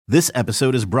This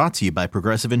episode is brought to you by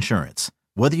Progressive Insurance.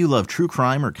 Whether you love true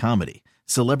crime or comedy,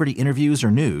 celebrity interviews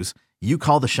or news, you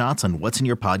call the shots on what's in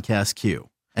your podcast queue.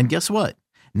 And guess what?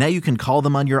 Now you can call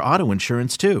them on your auto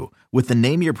insurance too with the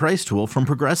Name Your Price tool from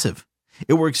Progressive.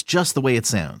 It works just the way it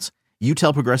sounds. You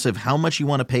tell Progressive how much you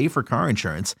want to pay for car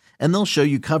insurance, and they'll show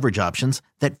you coverage options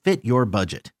that fit your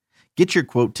budget. Get your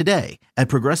quote today at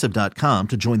Progressive.com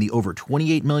to join the over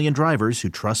 28 million drivers who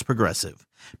trust Progressive.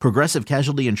 Progressive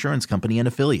Casualty Insurance Company and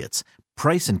Affiliates.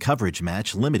 Price and coverage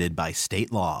match limited by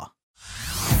state law.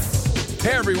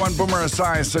 Hey everyone, Boomer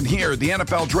Esiason here. The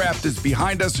NFL Draft is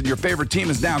behind us and your favorite team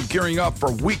is now gearing up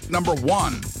for week number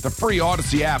 1. The free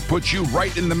Odyssey app puts you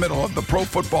right in the middle of the pro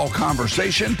football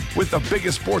conversation with the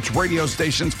biggest sports radio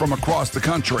stations from across the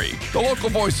country. The local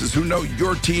voices who know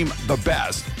your team the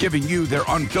best, giving you their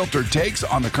unfiltered takes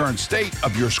on the current state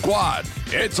of your squad.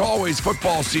 It's always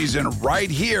football season right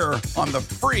here on the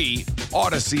free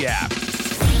Odyssey app.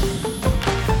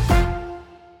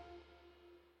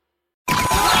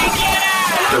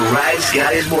 The Rise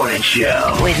Guys Morning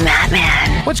Show with Matt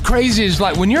Man. What's crazy is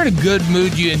like when you're in a good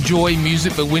mood, you enjoy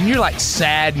music, but when you're like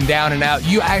sad and down and out,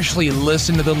 you actually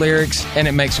listen to the lyrics and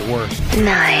it makes it worse.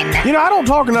 9. You know, I don't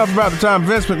talk enough about the time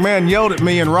Vince McMahon yelled at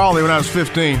me in Raleigh when I was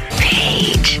 15.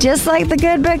 Paige. Just like the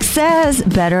good book says,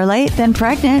 better late than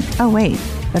pregnant. Oh, wait,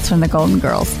 that's from the Golden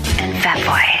Girls. And Fat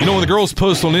Boy. You know, when the girls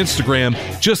post on Instagram,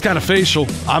 just kind of facial,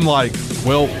 I'm like,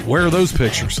 well, where are those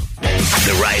pictures?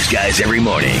 The Rise Guys every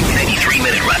morning.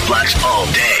 93-minute rock blocks all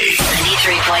day.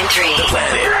 93.3. The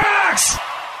Planet Rocks.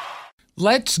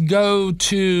 Let's go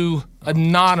to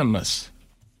Anonymous,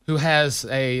 who has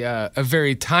a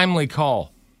very timely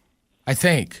call, I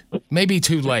think. Maybe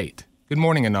too late. Good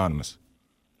morning, Anonymous.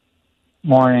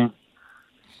 Morning.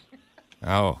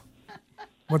 Oh.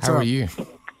 What's How up? are you?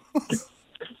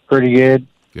 Pretty good.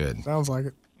 Good. Sounds like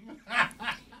it.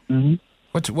 Mm-hmm.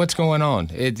 What's going on?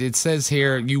 It says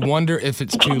here you wonder if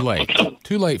it's too late.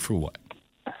 Too late for what?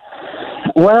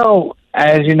 Well,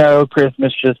 as you know,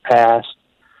 Christmas just passed.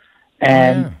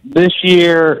 And this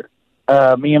year,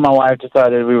 me and my wife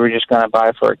decided we were just going to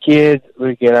buy for our kids.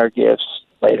 We'd get our gifts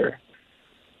later.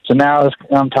 So now it's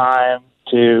come time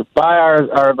to buy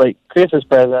our like Christmas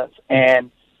presents.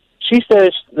 And she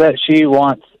says that she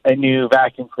wants a new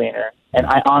vacuum cleaner. And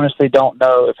I honestly don't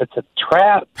know if it's a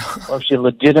trap or if she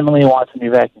legitimately wants a new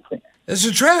vacuum cleaner. It's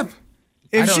a trap.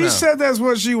 If she said that's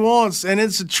what she wants and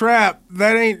it's a trap,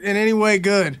 that ain't in any way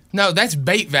good. No, that's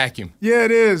bait vacuum. Yeah,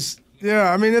 it is.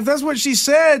 Yeah, I mean, if that's what she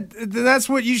said, then that's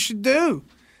what you should do.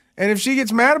 And if she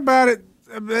gets mad about it,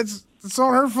 it's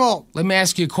on her fault. Let me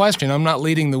ask you a question. I'm not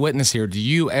leading the witness here. Do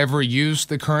you ever use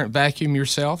the current vacuum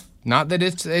yourself? Not that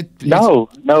it's No,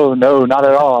 not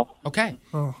at all. Okay.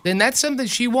 Oh. Then that's something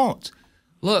she wants.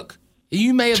 Look,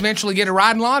 you may eventually get a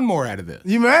riding lawnmower out of this.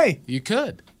 You may. You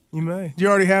could. You may. Do you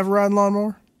already have a riding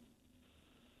lawnmower?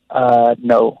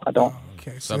 No, I don't.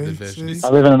 Okay, Subdivision. I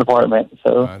live in an apartment,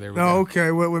 so. There we No, go.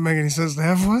 okay. What would make any sense to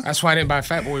have one? That's why I didn't buy a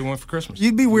Fat Boy one for Christmas.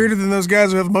 You'd be weirder than those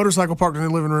guys who have a motorcycle parked in their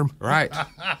living room. Right.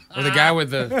 Or the guy with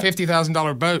the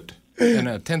 $50,000 boat and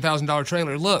a $10,000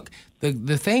 trailer. Look,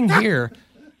 the thing here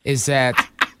is that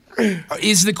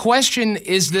is the question,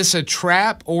 is this a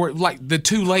trap or like the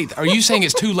too late? Are you saying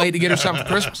it's too late to get her something for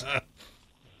Christmas?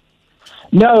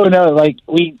 No, like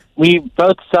we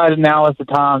both decided now is the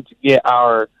time to get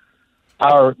our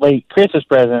late Christmas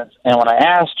presents. And when I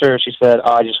asked her, she said,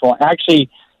 "Oh, I just want actually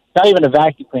not even a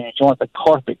vacuum cleaner. She wants a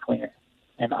carpet cleaner."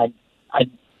 And I'm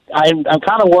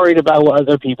kind of worried about what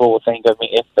other people will think of me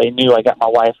if they knew I got my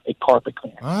wife a carpet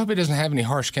cleaner. I hope it doesn't have any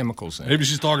harsh chemicals in it. Maybe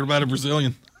she's talking about a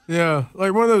Brazilian. Yeah,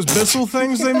 like one of those Bissell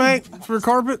things they make for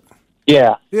carpet.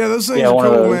 Yeah. Yeah, those things are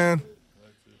cool, man.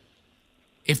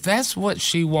 If that's what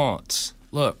she wants,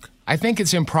 look, I think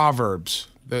it's in Proverbs.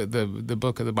 The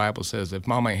book of the Bible says, if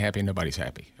mom ain't happy, nobody's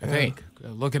happy. I think.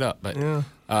 Look it up. But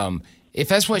if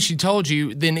that's what she told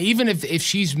you, then even if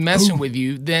she's messing with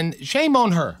you, then shame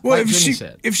on her, Well, like Jimmy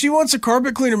said. if she wants a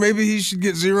carpet cleaner, maybe he should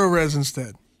get Zero Res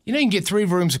instead. You know, you can get 3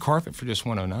 rooms of carpet for just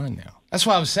 $109 now. That's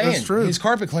what I was saying. That's true. His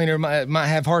carpet cleaner might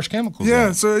have harsh chemicals in Yeah,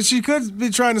 it. so she could be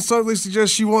trying to subtly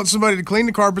suggest she wants somebody to clean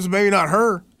the carpets, maybe not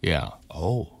her. Yeah.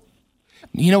 Oh.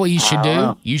 You know what you should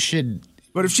do? You should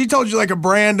But if she told you like a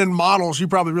brand and model, she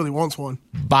probably really wants one.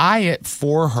 buy it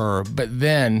for her, but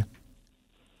then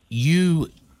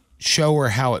you show her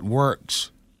how it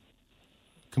works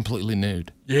completely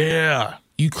nude. Yeah.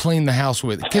 You clean the house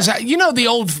with it. Because, you know, the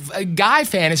old guy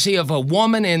fantasy of a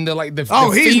woman in the, like, the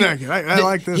Oh, the he's feet, naked. I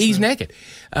like this. He's now. naked.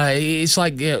 It's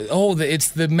like, it's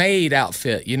the maid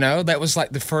outfit, you know? That was like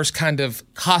the first kind of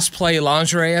cosplay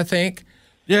lingerie, I think.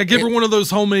 Yeah, give her one of those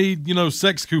homemade,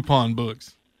 sex coupon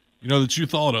books. that you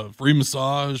thought of? Free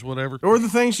massage, whatever. Or the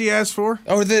thing she asked for.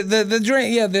 Or the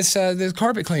drink, this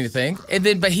carpet cleaner thing. And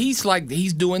then, but he's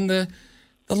doing the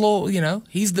little,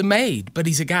 he's the maid, but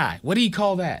he's a guy. What do you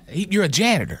call that? You're a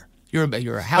janitor. You're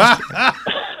a housekeeper.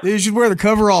 You should wear the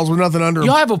coveralls with nothing under them.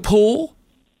 Y'all have a pool?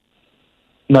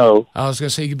 No. I was gonna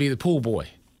say you could be the pool boy.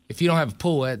 If you don't have a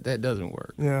pool, that doesn't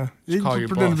work. Yeah. Just You call can your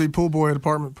pretend boss. to be pool boy at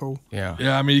apartment pool. Yeah.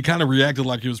 Yeah, I mean, he kind of reacted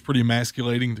like it was pretty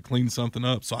emasculating to clean something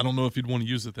up, so I don't know if he'd want to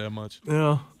use it that much.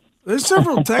 Yeah. There's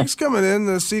several texts coming in.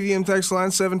 The CVM text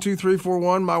line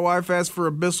 72341. My wife asked for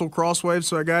a Bissell Crosswave,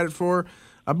 so I got it for her.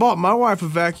 I bought my wife a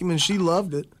vacuum, and she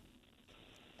loved it.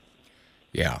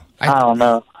 Yeah. I don't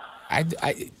know.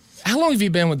 How long have you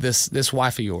been with this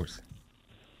wife of yours?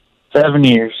 7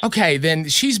 years. Okay, then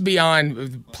she's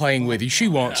beyond playing with you. She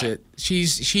wants it.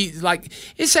 She's like,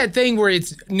 it's that thing where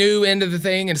it's new into the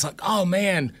thing, and it's like, oh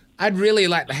man, I'd really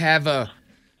like to have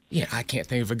I can't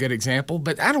think of a good example,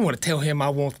 but I don't want to tell him I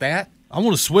want that. I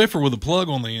want a Swiffer with a plug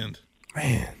on the end.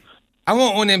 Man. I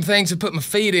want one of them things to put my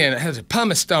feet in. It has a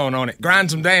pumice stone on it,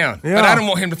 grinds them down. Yeah. But I don't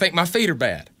want him to think my feet are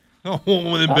bad. I want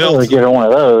one of them I'd really belts. get her one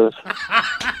of those.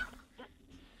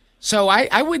 So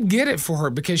I would get it for her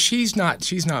because she's not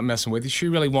messing with you. She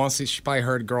really wants it. She probably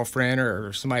heard a girlfriend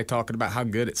or somebody talking about how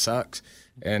good it sucks,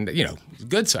 and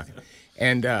good sucking,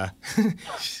 and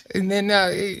and then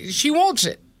she wants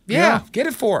it. Yeah, get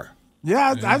it for her.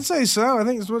 Yeah, I'd say so. I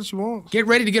think it's what she wants. Get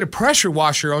ready to get a pressure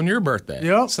washer on your birthday.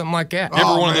 Yep. Something like that. Every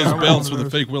one of man, those I belts want with a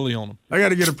those. fake willy on them. I got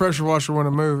to get a pressure washer when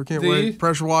I move. I can't Do wait. you?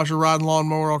 Pressure washer, riding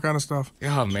lawnmower, all kind of stuff.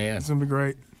 Oh man, It's going to be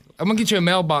great. I'm gonna get you a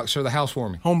mailbox for the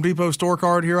housewarming. Home Depot store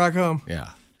card, here I come.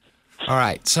 Yeah. All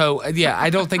right. So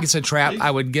I don't think it's a trap. I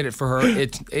would get it for her.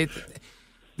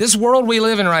 This world we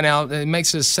live in right now, it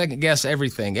makes us second guess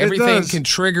everything. Everything does. can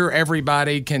trigger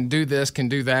everybody, can do this, can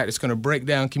do that. It's going to break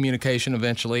down communication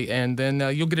eventually, and then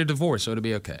you'll get a divorce, so it'll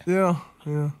be okay. Yeah.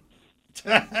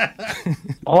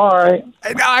 All right.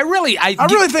 I really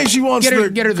think she wants get her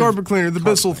the the carpet cleaner, the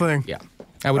Bissell thing. Yeah,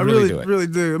 I would I really do it. really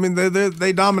do. I mean,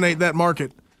 they dominate that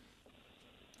market.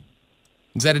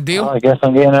 Is that a deal? Well, I guess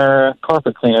I'm getting her a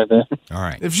carpet cleaner then. All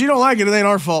right. If she don't like it, it ain't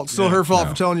our fault. It's still her fault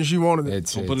for telling you she wanted it.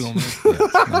 It's Put it on there.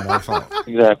 it's not our fault.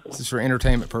 Exactly. This is for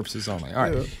entertainment purposes only. All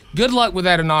right. Good luck with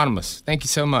that, Anonymous. Thank you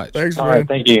so much. Thanks, All man. right.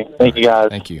 Thank you. Thank you, guys.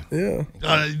 Thank you. Yeah.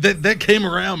 That came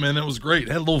around, man. That was great.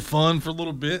 Had a little fun for a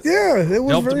little bit. Yeah, it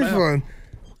was Helped very him out. fun.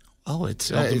 Oh, it's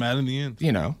Helped him out in the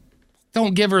end.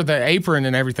 Don't give her the apron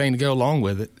and everything to go along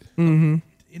with it. Isn't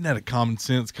that a common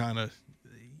sense kind of,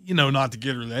 not to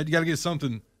get her that? You got to get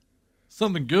something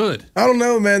good. I don't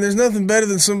know, man. There's nothing better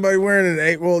than somebody wearing an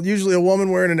apron. Well, usually a woman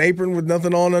wearing an apron with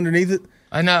nothing on underneath it.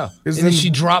 I know. And then then she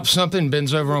drops something,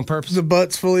 bends over on purpose. The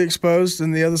butt's fully exposed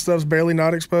and the other stuff's barely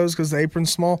not exposed because the apron's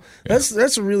small. Yeah.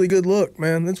 That's a really good look,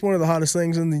 man. That's one of the hottest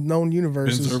things in the known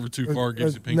universe. Bends over too far,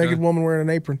 gives you pink naked eye. woman wearing an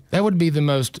apron. That would be the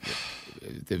most,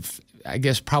 I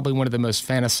guess, probably one of the most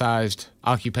fantasized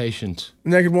occupations.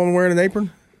 Naked woman wearing an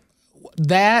apron?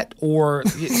 That or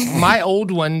my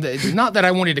old one, not that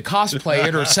I wanted to cosplay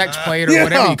it or sex play it or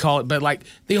whatever you call it, but like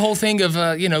the whole thing of,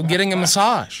 getting a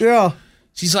massage. Yeah.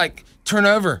 She's like, turn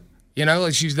over.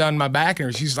 Like she's done my back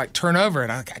and she's like, turn over.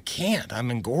 And I can't. I'm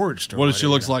engorged. What if she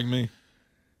looks like me?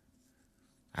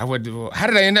 How did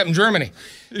I end up in Germany?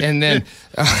 And then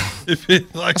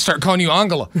I start calling you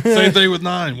Angela. Same thing with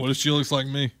 9. What if she looks like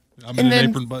me? I'm in an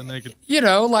apron, butt naked.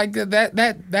 Like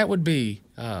that would be,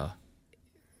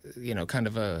 kind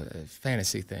of a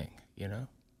fantasy thing, Yeah,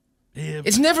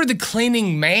 it's never the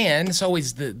cleaning man. It's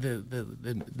always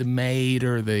the maid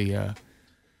or the,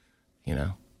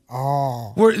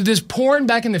 Oh. Where this porn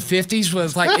back in the 50s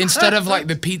was like, instead of like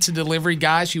the pizza delivery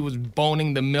guy, she was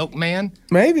boning the milkman.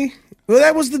 Maybe. Well,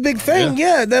 that was the big thing.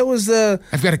 Yeah, that was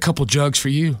I've got a couple jugs for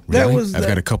you. That Really? was I've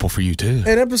got a couple for you too.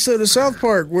 an episode of South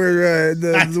Park where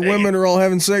the women are all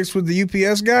having sex with the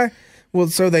UPS guy. Well,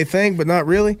 so they think, but not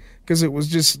really, because it was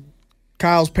just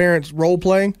Kyle's parents role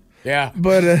playing. Yeah.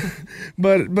 But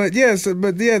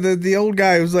the old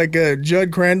guy was like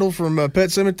Judd Crandall from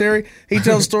Pet Cemetery. He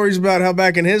tells stories about how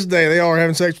back in his day they all were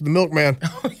having sex with the milkman.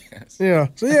 Oh yes. Yeah.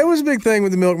 So yeah, it was a big thing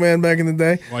with the milkman back in the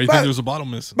day. Why do you think there was a bottle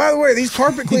missing? By the way, these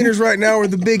carpet cleaners right now are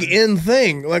the big in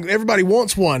thing. Like everybody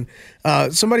wants one.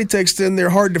 Somebody texted in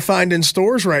they're hard to find in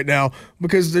stores right now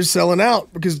because they're selling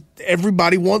out because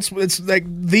everybody wants. It's like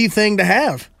the thing to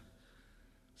have.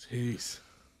 Jeez.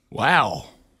 Wow.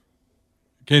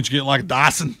 Can't you get like a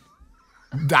Dyson?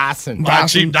 Dyson. Buy a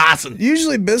cheap Dyson.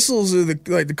 Usually Bissells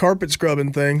are the carpet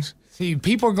scrubbing things. See,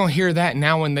 people are going to hear that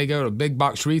now when they go to a big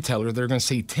box retailer. They're going to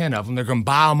see 10 of them. They're going to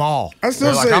buy them all. I still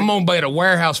They're like, say- I'm going to buy a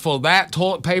warehouse full of that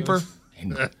toilet paper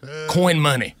and coin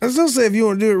money. I still say if you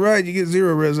want to do it right, you get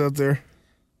zero res out there.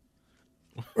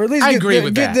 Or at least I get, agree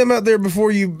with get that. them out there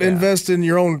before you invest in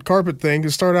your own carpet thing.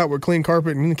 Just start out with clean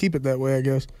carpet and keep it that way, I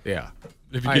guess. Yeah.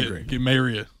 If I you agree. get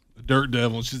Mary a dirt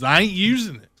devil, and she's, I ain't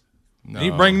using it. No. I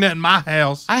ain't bringing that in my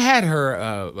house. I had her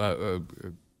a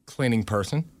cleaning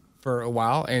person for a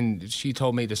while, and she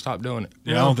told me to stop doing it.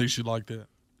 Yeah, I don't think she'd like that.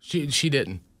 She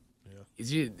didn't.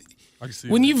 Yeah. I can see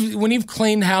When that. you've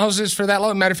cleaned houses for that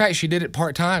long, matter of fact, she did it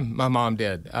part time. My mom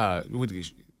did.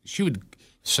 She would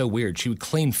so weird. She would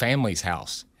clean families'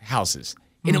 houses,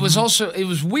 and it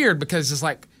was weird because it's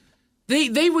like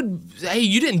they would, hey,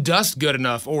 you didn't dust good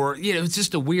enough, or it's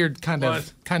just a weird kind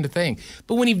of thing.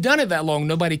 But when you've done it that long,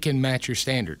 nobody can match your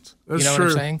standards. That's you know true.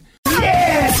 what I'm saying?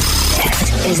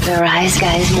 This is the Rise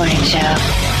Guys Morning Show.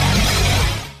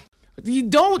 You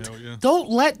don't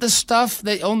let the stuff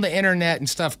that on the internet and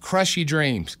stuff crush your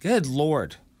dreams. Good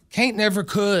Lord, can't, never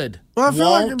could. Well, I feel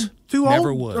like Won't, I'm too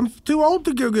never old. would. I'm too old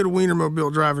to go get a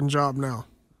Wienermobile driving job now.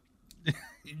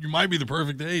 You might be the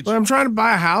perfect age. But I'm trying to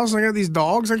buy a house. And I got these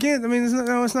dogs. I can't. I mean,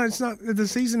 it's not. The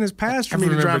season has passed for I me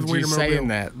to drive remember the you Wienermobile. saying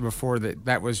that before.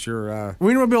 That was your.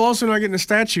 Wienermobile also not getting a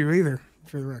statue either,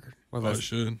 for the record. Well, It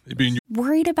should. It'd be in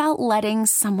Worried about letting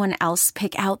someone else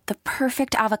pick out the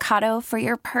perfect avocado for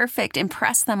your perfect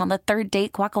impress them on the third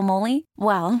date guacamole?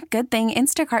 Well, good thing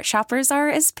Instacart shoppers are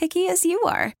as picky as you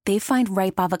are. They find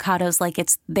ripe avocados like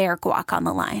it's their guac on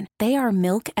the line. They are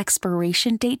milk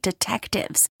expiration date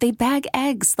detectives. They bag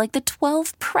eggs like the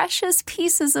 12 precious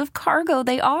pieces of cargo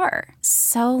they are.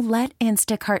 So let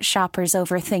Instacart shoppers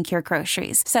overthink your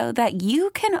groceries so that you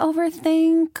can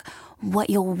overthink what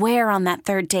you'll wear on that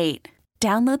third date.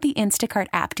 Download the Instacart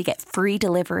app to get free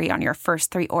delivery on your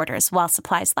first 3 orders while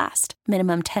supplies last.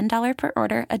 Minimum $10 per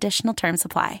order. Additional terms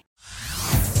apply.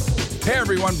 Hey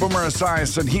everyone, Boomer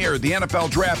Esiason here. The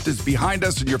NFL draft is behind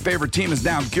us and your favorite team is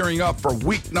now gearing up for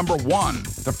week number 1.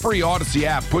 The free Odyssey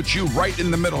app puts you right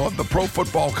in the middle of the pro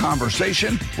football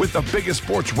conversation with the biggest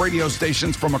sports radio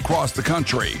stations from across the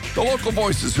country. The local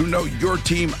voices who know your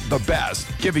team the best,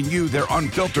 giving you their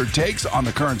unfiltered takes on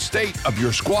the current state of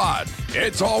your squad.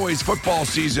 It's always football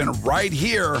season right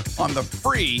here on the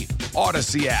free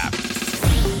Odyssey app.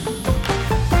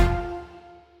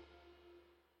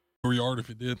 yard if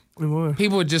it did. It would.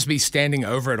 People would just be standing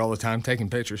over it all the time, taking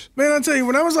pictures. Man, I'll tell you,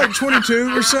 when I was like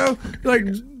 22 or so, like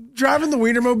driving the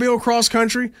Wienermobile cross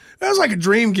country, that was like a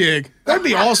dream gig. That'd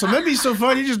be awesome. That'd be so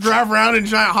fun. You just drive around in a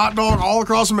giant hot dog all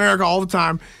across America all the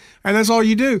time. And that's all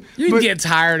you do. You'd get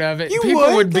tired of it. You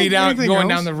People would be like going anything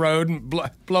down else. the road and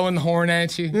blowing the horn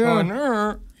at you, going,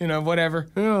 whatever.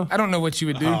 Yeah. I don't know what you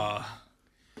would do.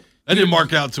 I didn't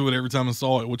mark out to it every time I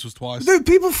saw it, which was twice. Dude,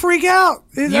 people freak out.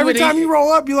 Every would time eat- you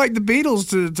roll up, you like the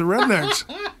Beatles to rednecks.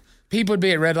 People would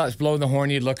be at red lights blowing the horn.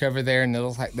 You'd look over there and it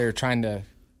looks like they're trying to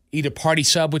eat a party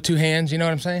sub with 2 hands. You know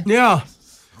what I'm saying? Yeah.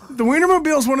 The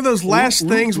Wienermobile is one of those last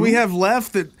things we have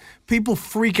left that people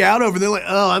freak out over. They're like,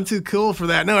 oh, I'm too cool for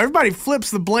that. No, everybody flips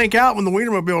the blank out when the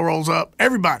Wienermobile rolls up.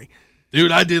 Everybody.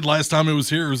 Dude, I did last time it was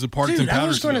here. It was at Parkton Dude, I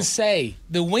was going to Powdersville. say,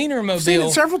 the I've seen it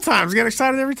Wienermobile several times. Got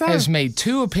excited every time. has made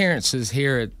 2 appearances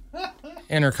here at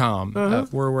Intercom,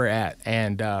 where we're at.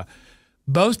 And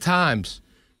both times,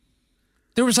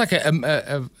 there was like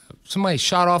somebody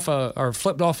shot off or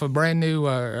flipped off a brand new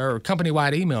or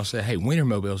company-wide email said, hey,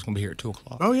 Wienermobile's going to be here at 2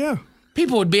 o'clock. Oh, yeah.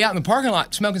 People would be out in the parking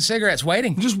lot smoking cigarettes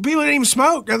waiting. Just people didn't even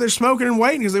smoke. They're smoking and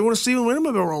waiting because they want to see when the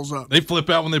Wienermobile rolls up. They flip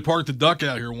out when they park the duck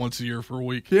out here once a year for a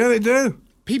week. Yeah, they do.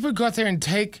 People would go out there and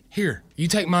you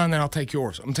take mine, then I'll take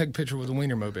yours. I'm going to take a picture with the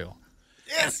Wienermobile.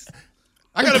 Yes. The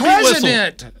I got a big whistle.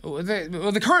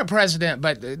 president, the current president,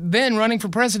 but then running for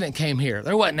president came here.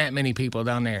 There wasn't that many people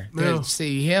down there to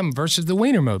see him versus the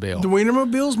Wienermobile. The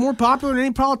Wienermobile is more popular than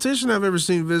any politician I've ever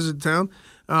seen visit town.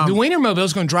 The Wienermobile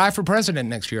is going to drive for president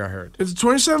next year, I heard. It's a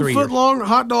 27-foot-long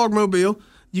hot dog mobile.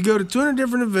 You go to 200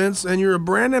 different events, and you're a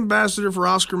brand ambassador for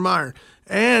Oscar Mayer.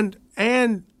 And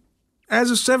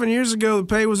as of 7 years ago, the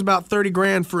pay was about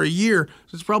 $30,000 for a year.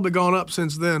 So it's probably gone up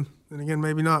since then. And again,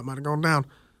 maybe not. Might have gone down.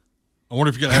 I wonder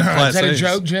if you got to have class Is that a A's.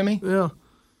 joke, Jimmy? Yeah.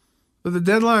 But the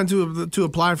deadline to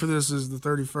apply for this is the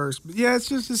 31st. But yeah, it's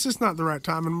just not the right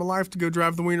time in my life to go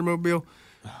drive the Wienermobile.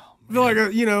 I feel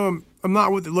like I'm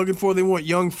not what they're looking for. They want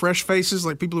young, fresh faces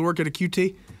like people who work at a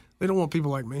QT. They don't want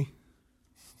people like me.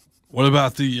 What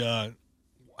about the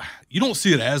you don't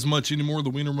see it as much anymore, the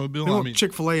Wienermobile? They want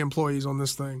Chick-fil-A employees on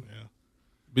this thing.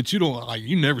 But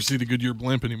you never see the Goodyear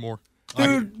blimp anymore.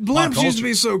 Dude, blimps used to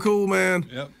be so cool, man.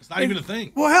 Yep. It's not even a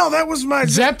thing. Well, hell, that was my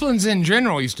Zeppelins in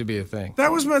general used to be a thing.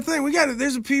 That was my thing. We got it.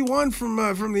 There's a P1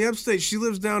 from the upstate. She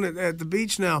lives down at the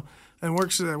beach now and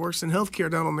works in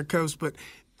healthcare down on the coast. But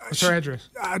What's her address?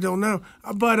 I don't know.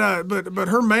 But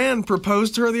her man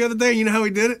proposed to her the other day. You know how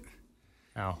he did it?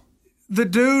 Oh. The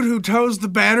dude who tows the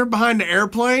banner behind the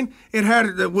airplane, it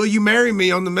had "Will you marry me"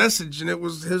 on the message, and it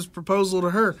was his proposal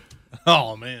to her.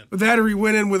 Oh, man. But that, or he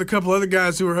went in with a couple other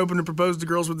guys who were hoping to propose to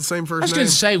girls with the same first name. I was going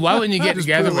to say, why wouldn't you get Just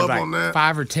together pull with up on like that.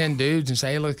 5 or 10 dudes and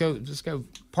say, hey, let's go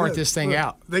part this thing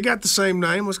out? They got the same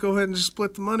name. Let's go ahead and just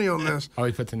split the money on this. Oh,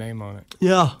 he put the name on it.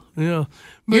 Yeah. Can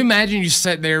you imagine you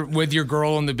sit there with your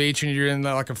girl on the beach and you're in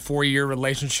like a 4-year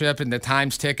relationship and the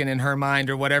time's ticking in her mind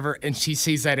or whatever, and she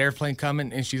sees that airplane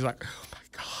coming and she's like,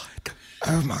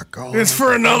 oh my God. It's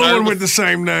for another one with the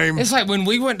same name. It's like when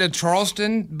we went to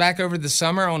Charleston back over the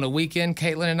summer on a weekend,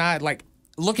 Caitlin and I, like,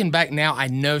 looking back now, I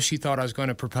know she thought I was going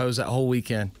to propose that whole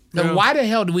weekend. So Yeah. why the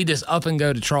hell do we just up and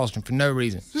go to Charleston for no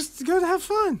reason? Just to go to have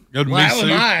fun. Go to Why Miss am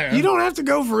Sue. I? You don't have to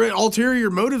go for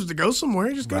ulterior motives to go somewhere.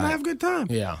 You just go to have a good time.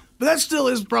 Yeah. But that still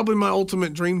is probably my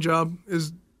ultimate dream job,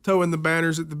 is towing the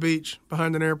banners at the beach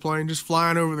behind an airplane, just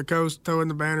flying over the coast, towing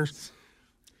the banners.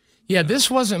 Yeah, this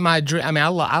wasn't my dream. I mean, I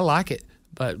like it,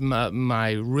 but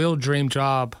my real dream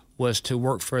job was to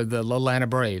work for the Atlanta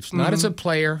Braves. Not as a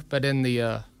player, but in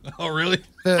the... Oh, really?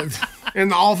 In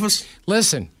the office?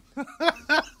 Listen.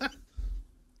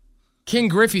 Ken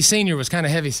Griffey Sr. was kind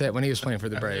of heavyset when he was playing for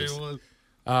the Braves.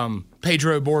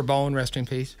 Pedro Borbon, rest in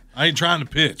peace. I ain't trying to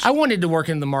pitch. I wanted to work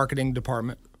in the marketing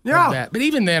department. Yeah. Of that. But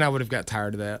even then, I would have got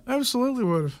tired of that. Absolutely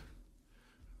would have.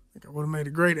 I think I would have made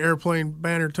a great airplane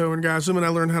banner towing guy, assuming I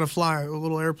learned how to fly a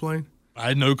little airplane. I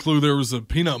had no clue there was a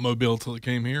peanut mobile till it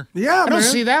came here. Yeah, I don't man.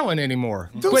 see that one anymore.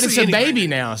 Don't But it's see a anything. baby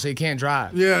now, so you can't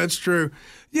drive. Yeah, it's true.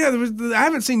 Yeah, I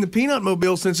haven't seen the Peanut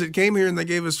Mobile since it came here and they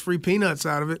gave us free peanuts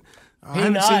out of it. I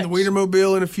haven't seen the Peanuts.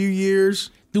 Wienermobile in a few years.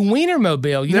 The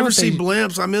Wienermobile, you know Never what see they,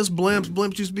 blimps. I miss blimps.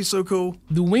 Blimps used to be so cool.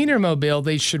 the Wienermobile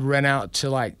they should rent out to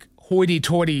like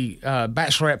hoity-toity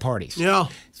bachelorette parties. Yeah.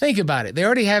 Think about it. They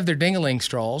already have their ding-a-ling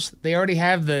straws. They already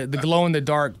have the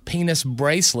glow-in-the-dark penis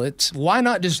bracelets. Why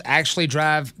not just actually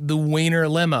drive the Wiener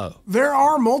limo? There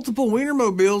are multiple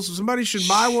Wienermobiles. Somebody should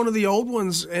buy one of the old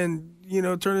ones and,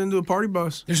 turn it into a party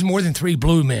bus. There's more than 3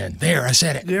 blue men. There, I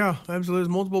said it. Yeah, absolutely. There's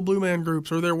multiple Blue Man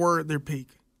groups, or there were at their peak.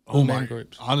 Oh, man my.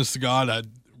 groups. Honest to God,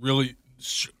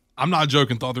 I'm not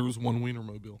joking, thought there was one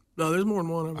Wienermobile. No, there's more than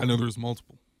one of them. I know there's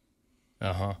multiple.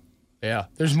 Uh-huh. Yeah.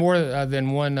 There's more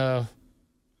than one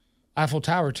Eiffel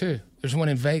Tower, too. There's one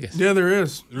in Vegas. Yeah, there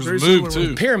is. There's Very a move, similar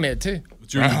too. Pyramid, too.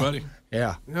 With your buddy.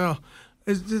 Yeah. Yeah.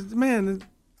 It's just, man,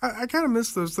 I kind of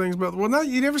miss those things. But,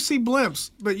 you never see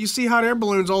blimps, but you see hot air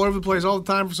balloons all over the place all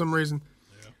the time for some reason.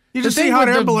 You just The see thing hot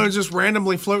with air the- balloons just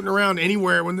randomly floating around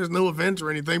anywhere when there's no event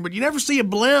or anything, but you never see a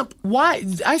blimp. Why?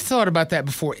 I thought about that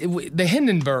before. The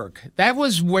Hindenburg, that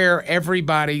was where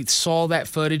everybody saw that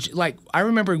footage. Like, I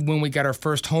remember when we got our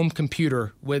first home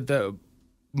computer with the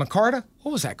Micarta.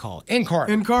 What was that called? Encarta.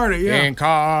 Encarta, yeah.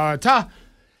 Encarta.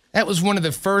 That was one of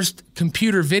the first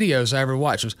computer videos I ever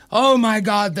watched. It was, oh my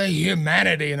God, the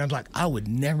humanity. And I'm like, I would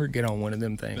never get on one of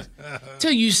them things.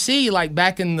 Till you see, like,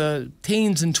 back in the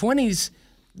teens and 20s,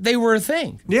 they were a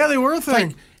thing. Yeah, they were a thing.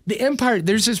 Like, the Empire,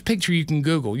 there's this picture you can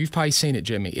Google. You've probably seen it,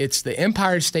 Jimmy. It's the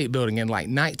Empire State Building in like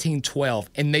 1912,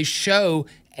 and they show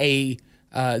a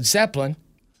Zeppelin.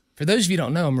 For those of you who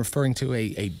don't know, I'm referring to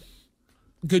a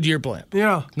Goodyear blimp,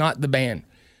 Yeah. not the band.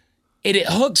 It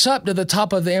hooks up to the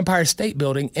top of the Empire State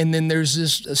Building, and then there's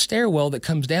this stairwell that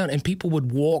comes down, and people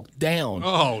would walk down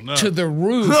to the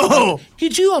roof. No.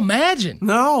 Could you imagine?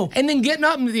 No. And then getting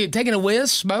up and taking a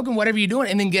whiz, smoking, whatever you're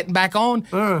doing, and then getting back on.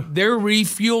 They're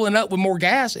refueling up with more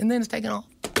gas, and then it's taking off.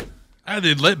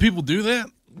 They'd let people do that?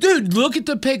 Dude, look at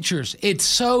the pictures. It's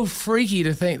so freaky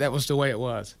to think that was the way it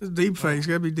was. It's deep fakes.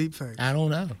 Got to be deep fakes. I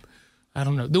don't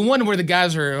know. The one where the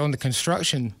guys are on the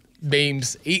construction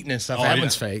beams eating and stuff, that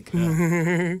one's fake.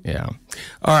 Yeah.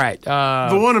 All right.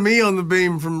 The one of me on the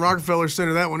beam from Rockefeller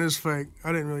Center, that one is fake.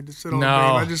 I didn't really just sit on the beam.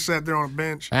 I just sat there on a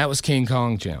bench. That was King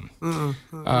Kong Jim.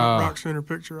 Rock Center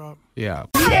picture op. Yeah.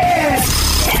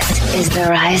 This is the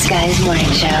Rise Guys Morning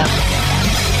Show.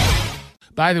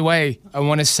 By the way, I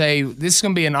want to say this is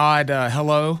going to be an odd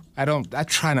hello. I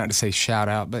try not to say shout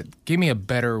out, but give me a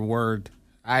better word.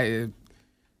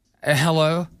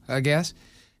 Hello, I guess.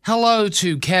 Hello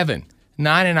to Kevin.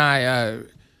 Nine and I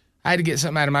had to get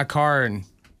something out of my car, and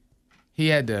he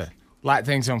had to light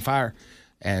things on fire.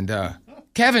 And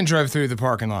Kevin drove through the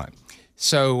parking lot.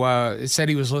 So it said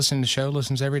he was listening to the show,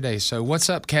 listens every day. So what's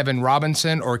up, Kevin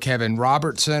Robinson or Kevin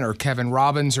Robertson or Kevin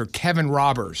Robbins or Kevin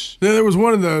Robbers? Yeah, there was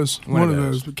one of those. One of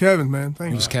those. But Kevin, man, thank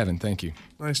It you. was Kevin, thank you.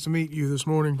 Nice to meet you this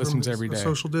morning. Listens from every a day.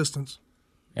 social distance.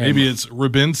 Maybe it's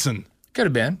Robinson. Could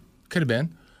have been.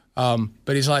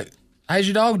 But he's like, how's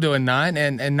your dog doing, Nine?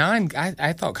 And Nine,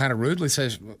 I thought kind of rudely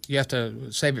says, you have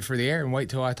to save it for the air and wait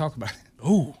till I talk about it.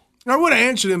 Ooh. I would have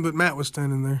answered him, but Matt was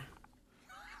standing there.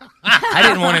 I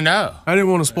didn't want to know. I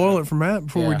didn't want to spoil it for Matt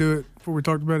before we do it. Before we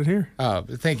talked about it here. Oh,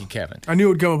 thank you, Kevin. I knew it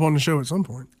would come up on the show at some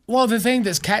point. Well, the thing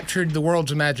that's captured the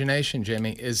world's imagination,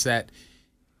 Jimmy, is that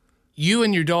you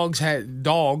and your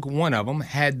one of them,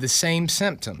 had the same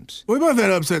symptoms. We both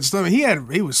had upset stomach.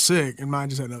 He was sick, and mine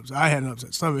just had upset. I had an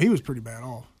upset stomach. He was pretty bad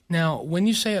off. Now, when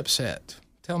you say upset,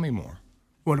 tell me more.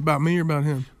 What, about me or about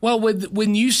him? Well,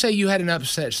 when you say you had an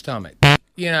upset stomach,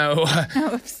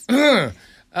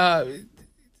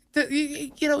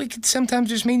 it could sometimes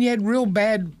just mean you had real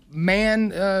bad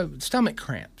stomach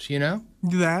cramps,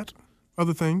 That,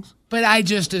 other things. But I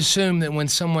just assume that when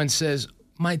someone says,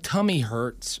 my tummy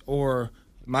hurts or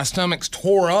my stomach's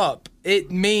tore up,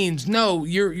 it means, no,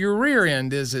 your rear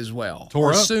end is as well.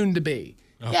 Tore or up? soon to be.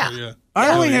 Oh, yeah.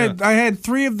 I had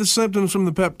 3 of the symptoms from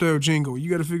the Pepto jingle. You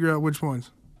got to figure out which ones.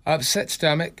 Upset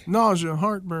stomach. Nausea,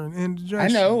 heartburn, indigestion. I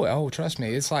know. Oh, trust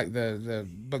me. It's like the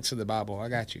books of the Bible. I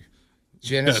got you.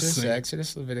 Genesis,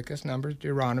 Exodus, Leviticus, Numbers,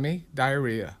 Deuteronomy,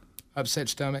 diarrhea, upset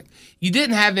stomach. You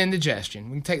didn't have indigestion.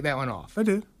 We can take that one off. I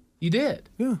did. You did?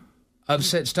 Yeah.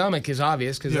 Upset stomach is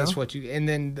obvious because that's what you... And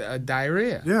then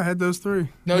diarrhea. Yeah, I had those 3.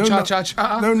 No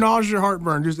cha-cha-cha? No nausea,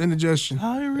 heartburn, just indigestion.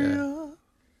 Diarrhea. Yeah.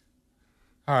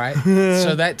 All right.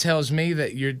 So that tells me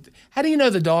that you're... How do you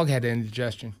know the dog had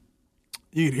indigestion?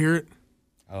 You could hear it.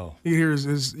 Oh. You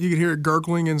could hear it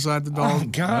gurgling inside the dog. Oh,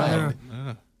 God.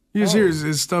 Yeah. You just hear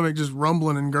his stomach just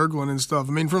rumbling and gurgling and stuff.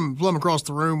 I mean, from across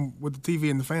the room with the TV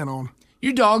and the fan on.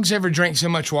 Your dogs ever drink so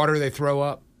much water they throw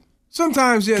up?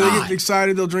 Sometimes, yeah, they get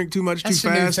excited. They'll drink too much too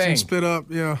fast and spit up,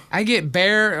 yeah. I get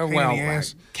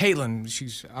Caitlin,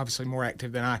 she's obviously more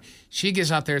active than I. She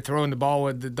gets out there throwing the ball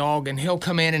with the dog, and he'll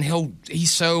come in and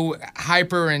he's so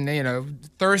hyper and,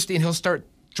 thirsty, and he'll start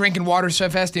drinking water so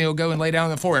fast, and he'll go and lay down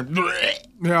on the floor and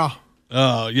yeah.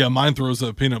 Yeah, mine throws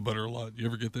up peanut butter a lot. You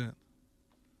ever get that?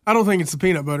 I don't think it's the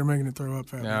peanut butter making it throw up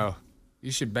fast. No.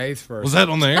 You should bathe first. Was that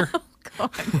on the air?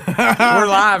 We're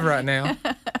live right now.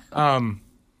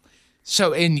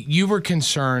 So, and you were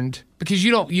concerned because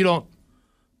you don't,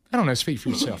 I don't know, speak for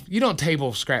yourself. You don't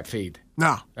table scrap feed.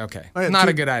 No. Okay. Not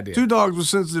a good idea. 2 dogs with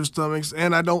sensitive stomachs,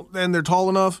 and they're tall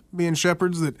enough, being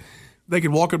shepherds, that they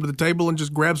could walk up to the table and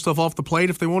just grab stuff off the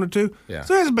plate if they wanted to. Yeah.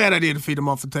 So it's a bad idea to feed them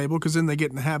off the table because then they get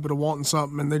in the habit of wanting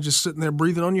something and they're just sitting there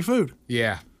breathing on your food.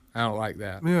 Yeah. I don't like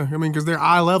that. Yeah. I mean, because they're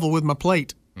eye level with my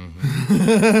plate.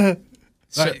 Mm-hmm.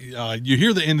 So, you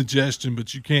hear the indigestion,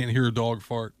 but you can't hear a dog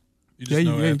fart. You just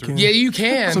know you after. can. Yeah, you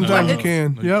can. Sometimes you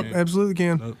can. No, you Yep, can't. absolutely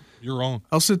can. No, you're wrong.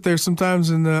 I'll sit there sometimes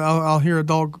and I'll hear a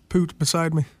dog poot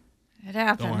beside me. It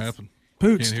happens. Don't happen.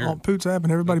 Poots. Can't hear it. Poots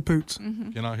happen. Everybody poots.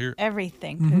 Cannot hear it.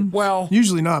 Everything. Mm-hmm. Well,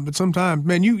 usually not, but sometimes.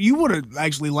 Man, you would have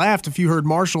actually laughed if you heard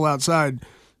Marshall outside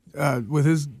with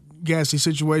his gassy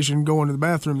situation going to the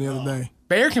bathroom the other day.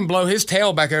 Bear can blow his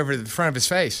tail back over to the front of his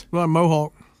face. Well,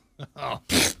 Mohawk. Oh.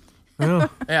 Yeah.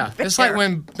 Yeah. It's like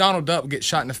when Donald Duck gets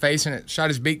shot in the face and it shot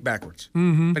his beak backwards.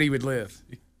 Mm-hmm. But he would live.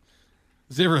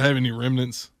 Does he ever have any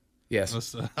remnants?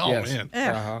 Yes. Oh, man.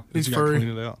 Uh-huh. He's You gotta furry.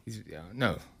 clean it out.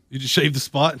 No. You just shave the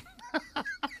spot?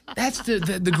 That's the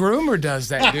groomer does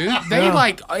that, dude. They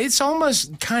it's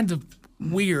almost kind of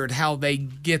weird how they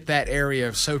get that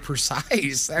area so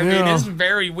precise. I mean, it's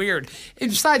very weird. And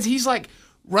besides, he's like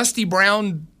rusty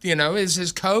brown, is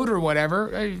his coat or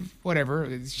whatever.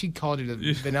 Whatever. She called it a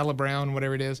vanilla brown,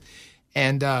 whatever it is.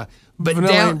 And but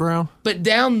Vanilla ain't brown. But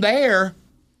down there,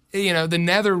 the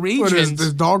nether regions. What is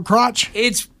this, dog crotch?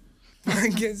 It's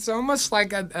almost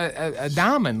like a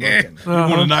diamond looking. You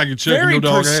want a nugget check Very in your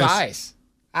dog precise. ass?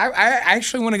 I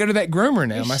actually want to go to that groomer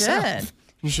now myself.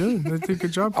 You should. They did a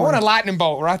good job. I want a lightning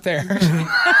bolt right there.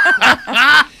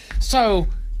 So,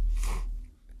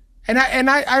 and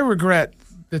I regret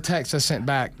the text I sent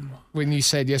back when you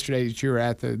said yesterday that you were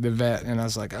at the vet, and I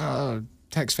was like, oh,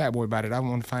 text Fat Boy about it. I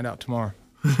want to find out tomorrow.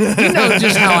 You know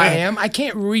just how I am. I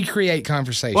can't recreate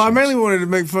conversations. Well, I mainly wanted to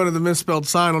make fun of the misspelled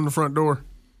sign on the front door.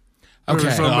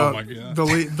 Okay. Oh, my God. The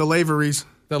laveries.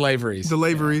 The laveries. The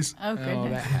laveries. Oh,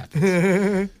 goodness. That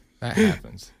happens. That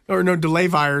happens. Or no,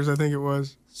 delayvires, I think it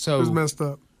was. So it was messed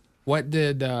up. What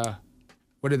did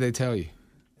they tell you?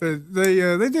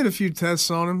 They did a few tests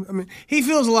on him. I mean, he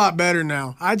feels a lot better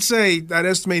now. I'd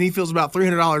estimate he feels about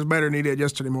 $300 better than he did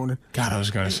yesterday morning. God, I was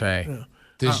going to say.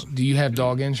 Yeah. Do you have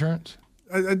dog insurance?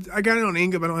 I got it on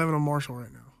Inga, but I don't have it on Marshall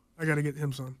right now. I got to get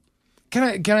him some. Can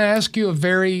I ask you a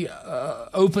very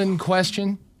open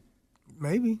question?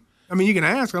 Maybe. I mean, you can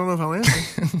ask. I don't know if I'll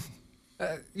answer.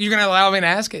 You're going to allow me to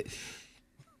ask it?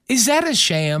 Is that a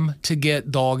sham to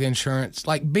get dog insurance?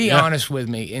 Like, be honest with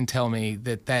me and tell me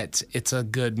that it's a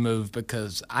good move,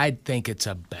 because I think it's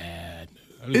a bad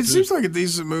move. It seems like a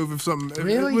decent move if something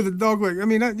Really? with a dog like. I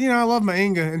mean, I love my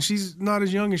Inga, and she's not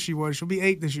as young as she was. She'll be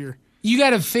 8 this year. You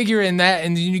got to figure in that,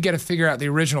 and then you got to figure out the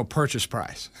original purchase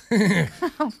price.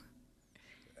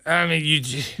 I mean,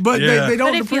 But they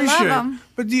don't But if you love depreciate. 'em.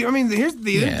 But here's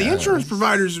the insurance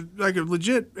provider's like a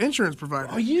legit insurance provider.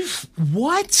 Are you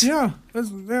what? Yeah,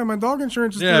 my dog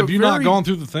insurance is Yeah, through have you not gone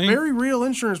through the thing? Very real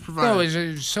insurance provider.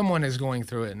 No, someone is going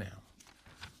through it now.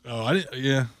 Oh, I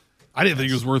didn't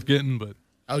think it was worth getting, but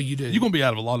Oh, you did. you're gonna be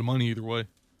out of a lot of money either way.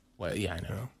 Well, yeah, I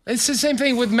know. It's the same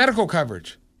thing with medical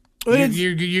coverage. Well, it's-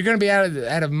 You're going to be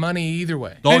out of money either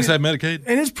way. Dogs have Medicaid.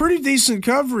 And it's pretty decent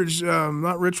coverage,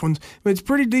 not rich ones, but it's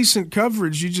pretty decent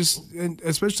coverage. And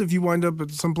especially if you wind up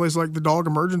at some place like the dog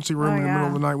emergency room in the middle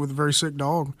of the night with a very sick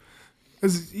dog.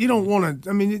 'Cause you don't want to,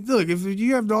 I mean, look, if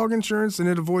you have dog insurance and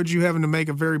it avoids you having to make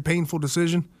a very painful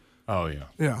decision. Oh, yeah.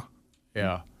 Yeah.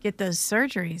 Yeah. Get those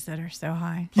surgeries that are so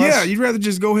high. Yeah, you'd rather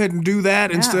just go ahead and do that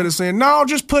instead of saying, no,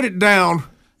 just put it down.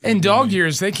 In dog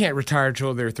years, they can't retire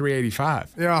until they're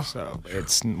 385. Yeah. So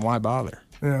why bother?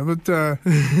 Yeah, but well,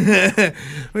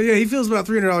 yeah, he feels about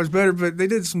 $300 better. But they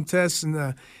did some tests,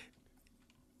 and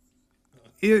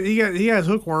he has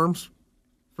hookworms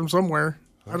from somewhere.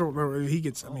 I don't know. He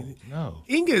gets. I mean, no.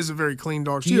 Inga is a very clean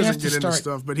dog. She You doesn't have to get into start-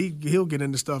 stuff, but he'll get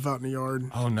into stuff out in the yard.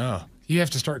 Oh, no. You have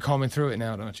to start combing through it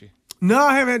now, don't you? No,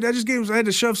 I haven't. I just gave him. I had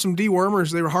to shove some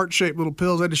dewormers. They were heart-shaped little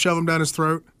pills. I had to shove them down his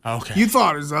throat. Okay. You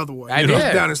thought it was the other way. I You did.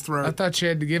 know, down his throat. I thought you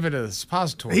had to give it a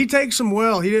suppository. He takes them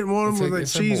well. He didn't want them with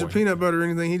It's like a cheese or boy. peanut butter or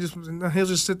anything. He'll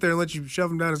just sit there and let you shove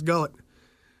them down his gullet.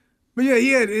 But yeah,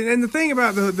 he had. And the thing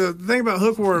about the thing about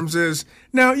hookworms is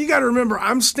now you got to remember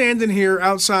I'm standing here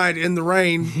outside in the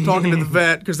rain talking to the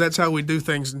vet because that's how we do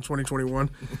things in 2021.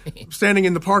 Standing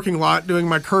in the parking lot doing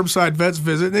my curbside vet's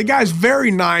visit. And the guy's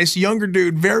very nice, younger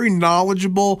dude, very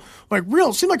knowledgeable,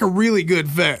 seemed like a really good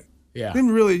vet. Yeah.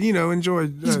 Didn't really enjoy.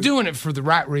 He's doing it for the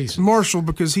right reason. Marshall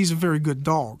because he's a very good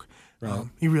dog. Right.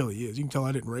 He really is. You can tell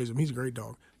I didn't raise him. He's a great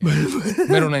dog.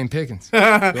 Middle name Pickens. Go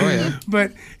ahead.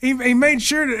 But he made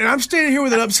sure that, and I'm standing here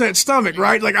with an upset stomach,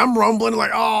 right? Like I'm rumbling,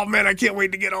 like, oh man, I can't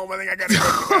wait to get home. I think I got to go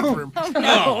to the bathroom.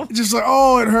 No. It's just like,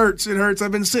 oh, it hurts. It hurts.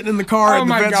 I've been sitting in the car at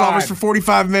the vet's office for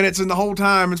 45 minutes, and the whole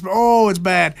time it's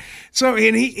bad. So,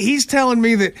 and he's telling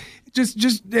me that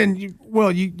just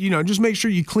make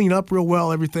sure you clean up real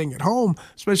well everything at home,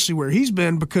 especially where he's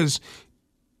been, because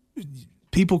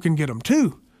people can get them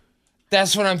too.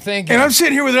 That's what I'm thinking. And I'm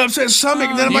sitting here with an upset stomach,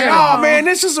 and then I'm like, oh man,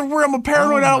 this is where I'm a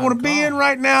paranoid I don't want to be in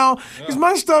right now because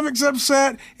my stomach's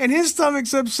upset and his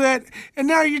stomach's upset, and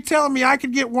now you're telling me I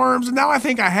could get worms, and now I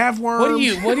think I have worms.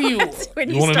 What do you?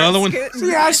 You want another one? So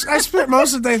yeah, I spent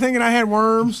most of the day thinking I had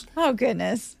worms. Oh,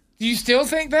 goodness. Do you still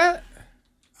think that?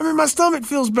 I mean, my stomach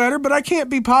feels better, but I can't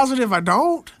be positive I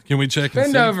don't. Can we check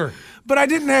and Bend see? over. But I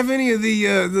didn't have any of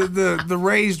the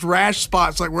raised rash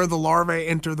spots like where the larvae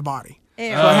enter the body. Ew.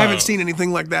 So I haven't seen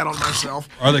anything like that on myself.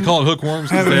 Are they called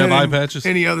hookworms because they have eye patches?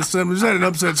 Any other symptoms? I had an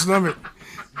upset stomach.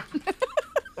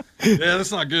 Yeah,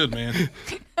 that's not good, man.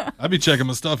 I'd be checking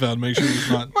my stuff out and make sure it's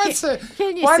not.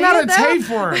 Can you Why see not it, a though?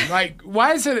 tapeworm? Like,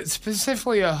 why is it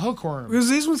specifically a hookworm? Because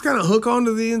these ones kind of hook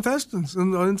onto the intestines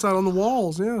and inside on the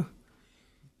walls, yeah.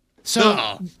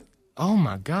 So, oh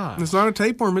my God. It's not a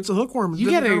tapeworm, it's a hookworm. It's You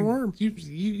a different gotta, kind of worm.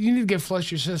 you need to get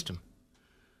flush your system.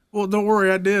 Well, don't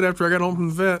worry, I did after I got home from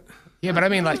the vet. Yeah, but I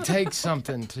mean, like, take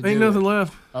something to Ain't do nothing it.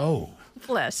 left. Oh.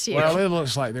 Bless you. Well, it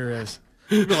looks like there is.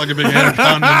 You feel like a big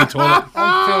anaconda in the toilet.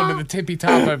 I'm filled to the tippy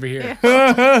top over here.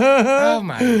 Oh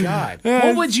my God!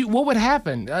 What would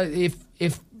happen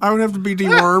if? I would have to be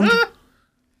dewormed.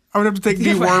 I would have to take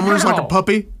dewormers like a how?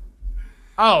 puppy.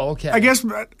 Oh, okay. I guess,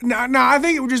 no, I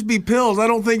think it would just be pills. I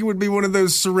don't think it would be one of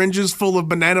those syringes full of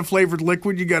banana-flavored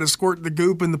liquid. You got to squirt the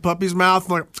goop in the puppy's mouth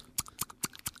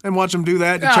and watch him do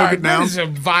that to choke it down. That is a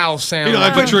vile sound. He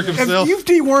like to trick If himself. you've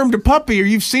dewormed a puppy or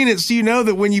you've seen it, so you know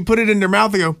that when you put it in their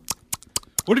mouth, they go,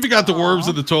 What if you got the worms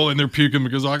in the toilet and they're puking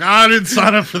because they're like, I didn't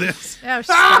sign up for this? Oh,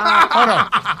 stop. Hold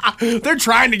on. they're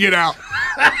trying to get out.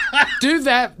 Do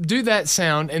that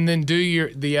sound, and then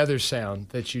do the other sound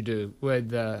that you do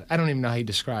with. I don't even know how you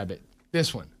describe it.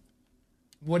 This one.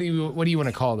 What do you want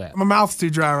to call that? My mouth's too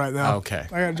dry right now. Okay.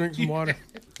 I got to drink some water.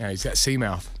 Yeah, he's got sea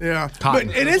mouth. Yeah. Cotton.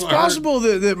 But it is possible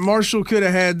that Marshall could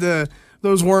have had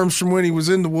those worms from when he was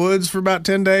in the woods for about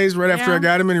 10 days right after I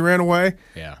got him and he ran away.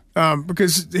 Yeah.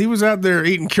 Because he was out there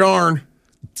eating kjarn.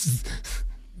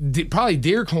 Probably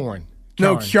deer corn.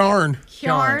 No, kjarn.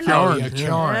 Yarn. Oh, yeah,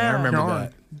 kjarn. I Yeah. remember Kjarn.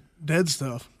 that. Dead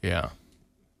stuff. Yeah.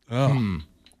 Oh.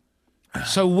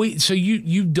 So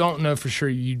you don't know for sure.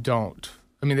 You don't.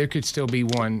 I mean, there could still be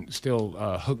one still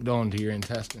hooked on to your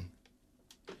intestine.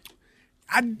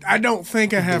 I don't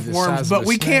think I have the worms, size of but a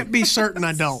we snake. can't be certain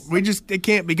I don't. It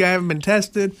can't be. I haven't been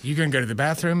tested. You're going to go to the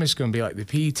bathroom. It's going to be like the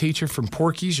PE teacher from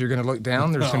Porky's. You're going to look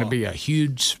down. There's going to be a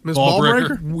huge Miss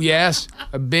Ballbreaker? Yes,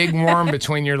 a big worm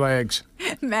between your legs.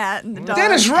 Matt and the dog.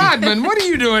 Dennis Rodman, what are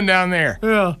you doing down there?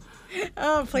 Yeah.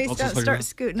 Oh, please Also don't like start that.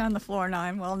 scooting on the floor now.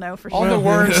 I will know for All sure. the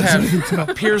worms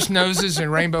have pierced noses and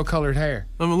rainbow-colored hair.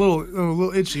 I'm a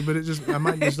little itchy, but I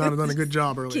might just not have done a good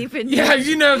job earlier. Keeping Yeah,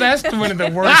 you know that's one of the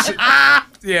worst.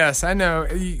 Yes, I know.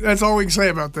 That's all we can say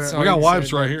about that. We got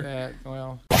wipes right here.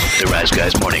 Well, The Rise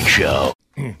Guys Morning Show.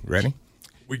 ready?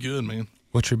 We good, man.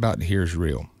 What you're about to hear is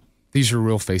real. These are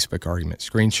real Facebook arguments.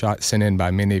 Screenshots sent in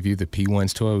by many of you, the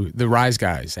P1s to the Rise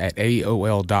Guys at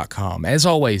AOL.com. As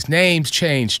always, names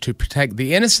changed to protect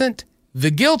the innocent, the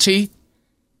guilty.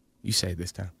 You say it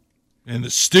this time. And the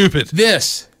stupid.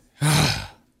 This.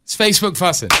 It's Facebook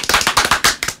fussing.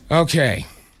 Okay.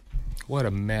 What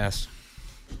a mess.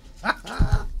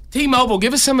 T-Mobile,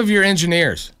 give us some of your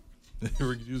engineers. We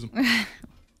could use them. All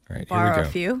right, here borrow we a go.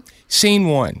 few. Scene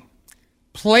 1.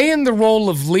 Playing the role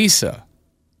of Lisa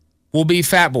will be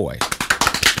Fat Boy.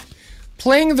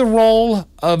 Playing the role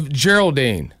of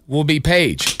Geraldine will be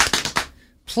Paige.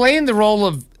 Playing the role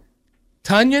of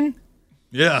Tunyon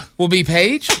Yeah. will be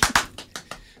Paige.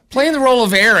 Playing the role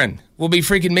of Aaron will be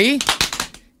freaking me.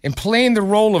 And playing the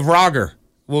role of Roger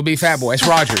will be Fat Boy. It's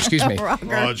Roger, excuse me.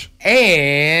 Raj.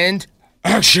 And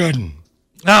action.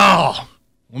 Oh,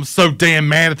 I'm so damn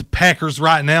mad at the Packers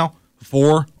right now.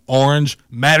 4 orange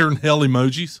matter in hell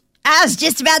emojis. I was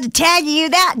just about to tell you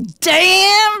that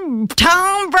damn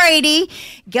Tom Brady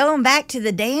going back to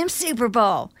the damn Super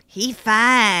Bowl. He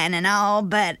fine and all,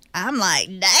 but I'm like,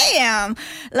 damn,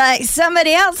 like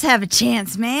somebody else have a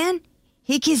chance, man.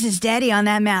 He kisses daddy on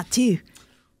that mouth too.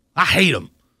 I hate him.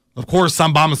 Of course,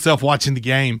 I'm by myself watching the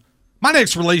game. My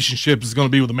next relationship is going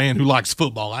to be with a man who likes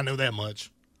football. I know that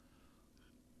much.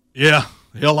 Yeah,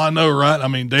 hell, I know, right? I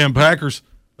mean, damn Packers.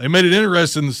 They made it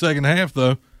interesting in the second half,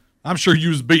 though. I'm sure you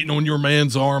was beating on your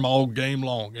man's arm all game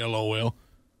long, LOL.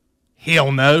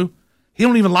 Hell no. He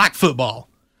don't even like football.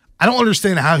 I don't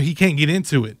understand how he can't get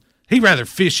into it. He'd rather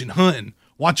fish and hunt and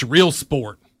watch a real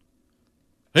sport.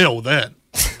 Hell with that.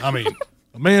 I mean,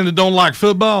 a man that don't like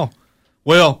football,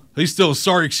 well, he's still a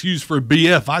sorry excuse for a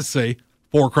BF, I say.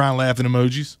 4 crying laughing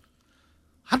emojis.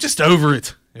 I'm just over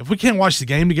it. If we can't watch the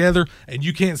game together and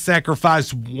you can't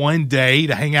sacrifice one day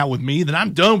to hang out with me, then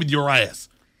I'm done with your ass.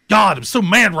 God, I'm so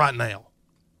mad right now.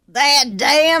 That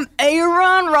damn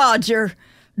Aaron Rodgers.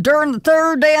 During the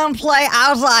third down play,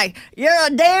 I was like, you're a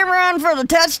damn run for the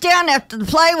touchdown after the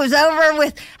play was over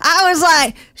with. I was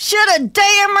like, should have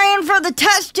damn ran for the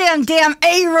touchdown, damn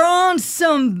Aaron,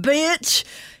 some bitch.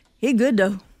 He good,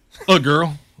 though. Look,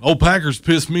 girl, old Packers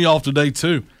pissed me off today,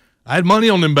 too. I had money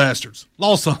on them bastards.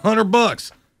 Lost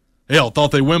 $100. Hell,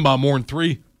 thought they'd win by more than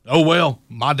 3. Oh, well,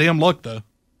 my damn luck, though.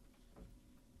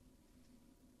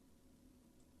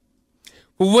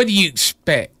 Well, what do you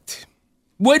expect?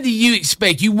 What do you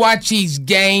expect? You watch these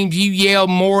games, you yell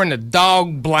more than a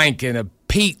dog blanket and a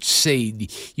peach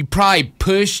seed. You probably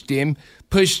pushed him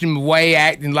away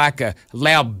acting like a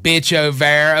loud bitch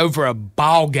over a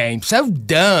ball game. So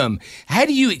dumb. How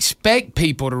do you expect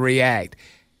people to react?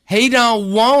 He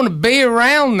don't want to be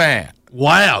around that.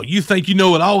 Wow, you think you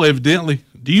know it all, evidently.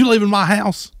 Do you live in my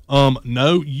house?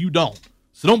 No, you don't.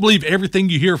 So don't believe everything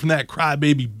you hear from that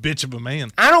crybaby bitch of a man.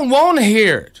 I don't want to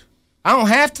hear it. I don't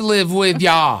have to live with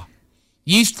y'all.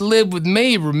 You used to live with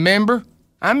me, remember?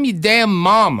 I'm your damn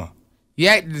mama. You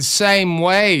acted the same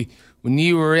way when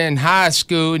you were in high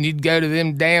school and you'd go to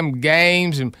them damn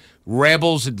games and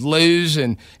Rebels would lose.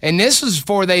 And this was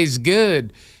before they was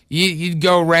good. You'd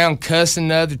go around cussing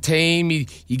the other team.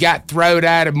 You got thrown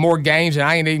out of more games than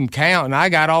I ain't even counting. I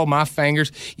got all my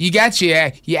fingers. You got your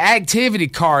activity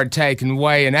card taken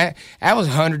away, and that was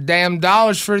 $100 damn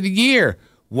for the year.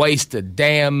 Waste of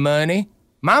damn money.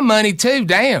 My money too,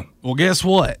 damn. Well, guess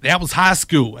what? That was high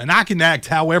school, and I can act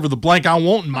however the blank I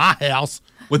want in my house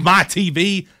with my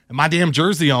TV and my damn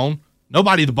jersey on.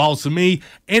 Nobody the boss of me.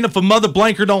 And if a mother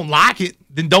blanker don't like it,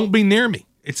 then don't be near me.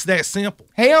 It's that simple.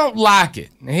 He don't like it.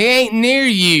 He ain't near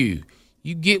you.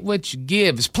 You get what you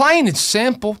give. It's plain and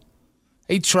simple.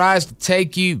 He tries to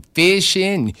take you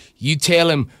fishing. You tell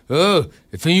him,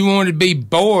 if you want to be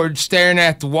bored staring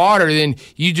at the water, then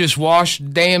you just wash the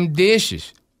damn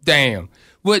dishes. Damn.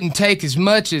 Wouldn't take as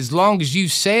much as long as you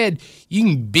said. You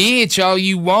can bitch all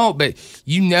you want, but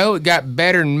you know it got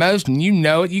better than most, and you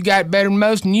know it. You got better than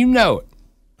most, and you know it.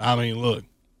 I mean, look,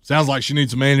 sounds like she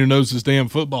needs a man who knows his damn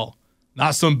football.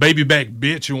 Not some baby back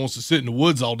bitch who wants to sit in the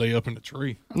woods all day up in the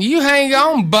tree. You hang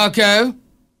on, bucko.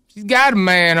 She's got a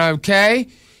man, okay?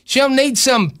 She don't need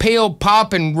some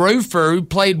pill-popping roofer who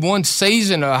played one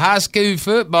season of high school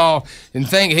football and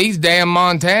think he's damn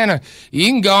Montana. You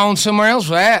can go on somewhere else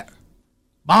with that.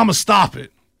 Mama, stop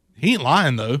it. He ain't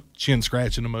lying, though. Chin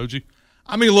scratching emoji.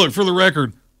 I mean, look, for the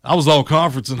record, I was all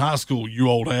conference in high school, you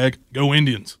old hag. Go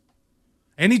Indians.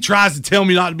 And he tries to tell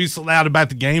me not to be so loud about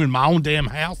the game in my own damn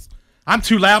house. I'm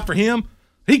too loud for him.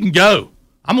 He can go.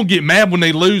 I'm going to get mad when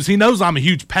they lose. He knows I'm a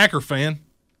huge Packer fan.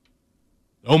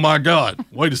 Oh, my God.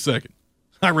 Wait a second.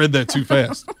 I read that too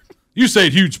fast. You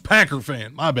said huge Packer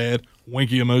fan. My bad.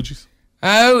 Winky emojis.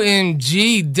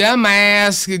 OMG,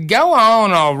 dumbass. Go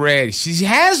on already. She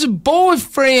has a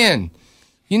boyfriend.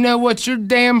 You know what your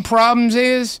damn problems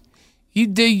is? You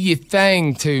do your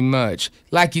thing too much,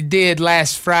 like you did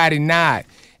last Friday night.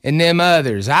 And them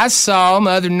others. I saw them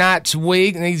other nights a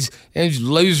week, and these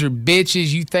loser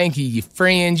bitches you think are your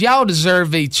friends. Y'all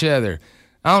deserve each other.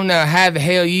 I don't know how the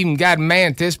hell you even got a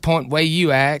man at this point, the way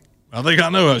you act. I think I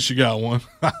know how she got one.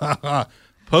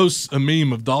 Posts a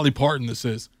meme of Dolly Parton that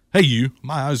says, "Hey, you,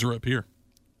 my eyes are up here."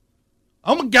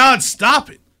 Oh, my God,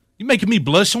 stop it. You're making me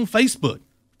blush on Facebook.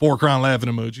 4 crying laughing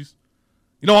emojis.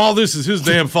 You know, all this is his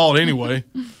damn fault anyway.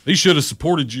 He should have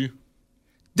supported you.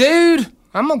 Dude,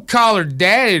 I'm going to call her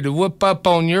daddy to whoop up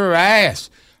on your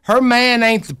ass. Her man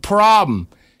ain't the problem.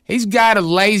 He's got a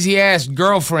lazy-ass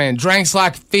girlfriend, drinks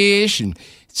like fish, and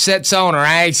sits on her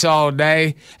ass all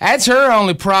day. That's her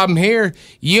only problem here.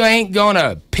 You ain't going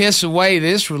to piss away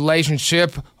this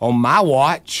relationship on my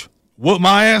watch. Whoop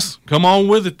my ass? Come on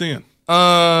with it then.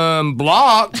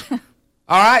 Blocked.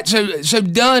 All right, so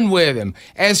done with him.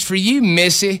 As for you,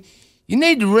 Missy, you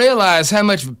need to realize how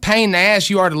much of a pain in the ass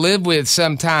you are to live with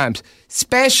sometimes,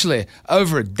 especially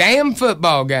over a damn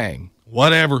football game.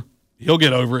 Whatever. He'll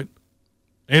get over it.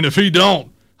 And if he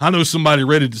don't, I know somebody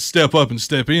ready to step up and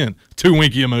step in. 2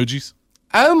 winky emojis.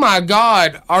 Oh, my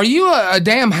God. Are you a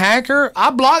damn hacker?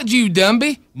 I blocked you,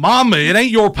 Dumby. Mama, it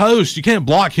ain't your post. You can't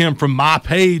block him from my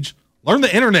page. Learn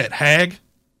the internet, hag.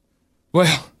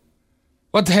 Well,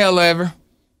 what the hell ever.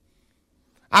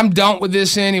 I'm done with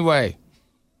this anyway.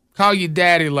 Call you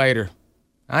daddy later.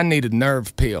 I need a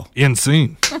nerve pill. End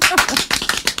scene.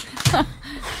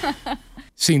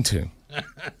 Scene 2.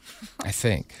 I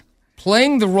think.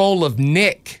 Playing the role of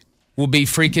Nick will be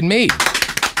freaking me.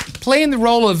 Playing the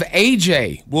role of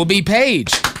AJ will be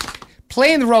Paige.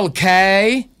 Playing the role of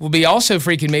Kay will be also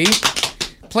freaking me.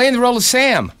 Playing the role of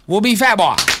Sam will be Fat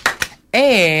Boy.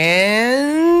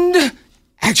 And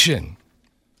action.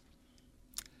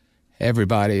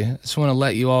 Everybody, I just want to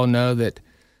let you all know that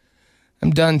I'm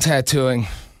done tattooing.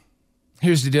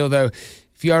 Here's the deal, though.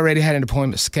 If you already had an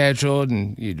appointment scheduled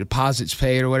and your deposit's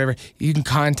paid or whatever, you can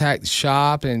contact the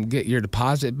shop and get your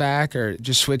deposit back or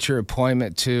just switch your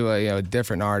appointment to a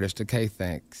different artist. Okay,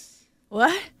 thanks.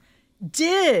 What?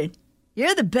 Dude,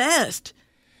 you're the best.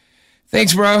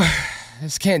 Thanks, bro. I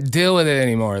just can't deal with it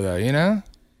anymore, though, you know?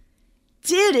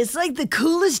 Dude, it's like the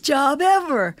coolest job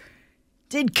ever.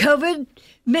 Did COVID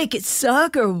make it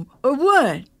suck or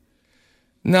what?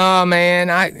 No, man,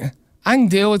 I can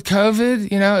deal with COVID.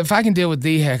 You know, if I can deal with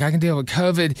DHEC, I can deal with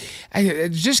COVID. I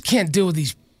just can't deal with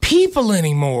these people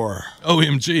anymore.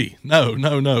 OMG.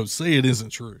 No. Say it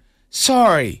isn't true.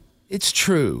 Sorry, it's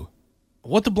true.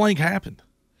 What the blank happened?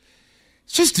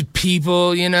 It's just the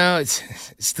people, you know,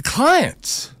 it's the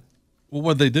clients. Well,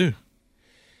 what'd they do?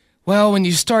 Well, when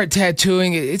you start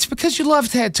tattooing, it's because you love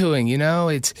tattooing, you know?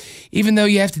 It's even though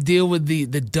you have to deal with the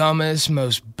dumbest,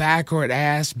 most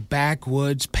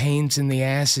backwoods pains in the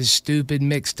ass, stupid,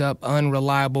 mixed up,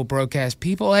 unreliable, broke-ass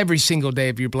people every single day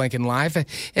of your blinking life.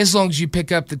 As long as you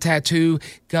pick up the tattoo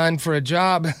gun for a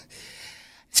job, I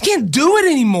just can't do it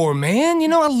anymore, man. You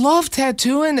know, I love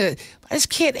tattooing, but I just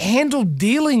can't handle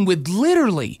dealing with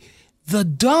literally the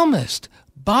dumbest,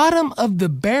 bottom of the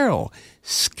barrel,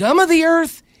 scum of the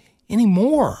earth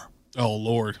anymore. Oh,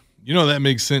 Lord. You know, that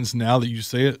makes sense now that you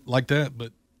say it like that,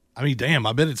 but, I mean, damn,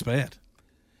 I bet it's bad.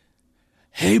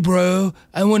 Hey, bro,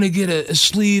 I want to get a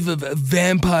sleeve of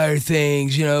vampire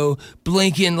things, you know,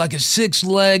 blinking like a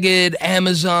 6-legged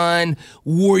Amazon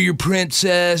warrior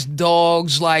princess,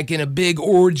 dogs like in a big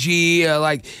orgy.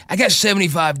 I got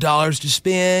 $75 to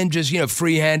spend, just, you know,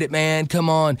 free-hand it, man. Come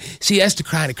on. See, that's the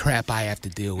kind of crap I have to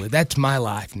deal with. That's my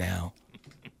life now.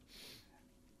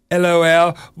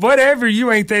 LOL. Whatever,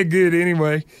 you ain't that good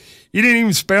anyway. You didn't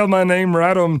even spell my name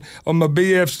right on my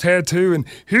BF's tattoo, and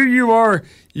here you are,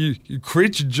 you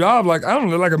quit your job like, I don't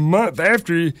know, like a month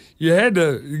after you had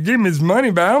to give him his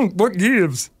money back. What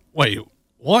gives? Wait,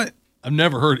 what? I've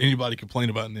never heard anybody complain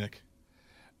about Nick.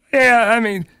 Yeah, I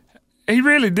mean, he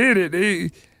really did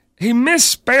it. He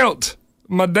misspelt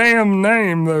my damn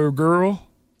name, though, girl.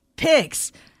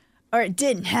 Pix, or it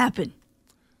didn't happen.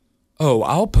 Oh,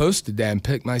 I'll post the damn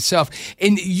pic myself.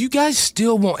 And you guys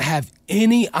still won't have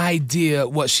any idea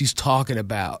what she's talking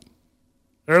about.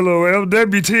 LOL,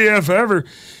 WTF ever.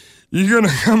 You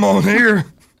gonna come on here?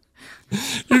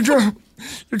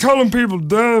 You're calling people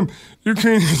dumb. You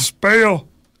can't even spell.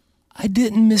 I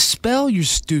didn't misspell your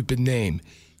stupid name.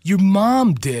 Your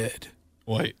mom did.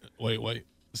 Wait.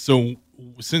 So,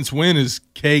 since when is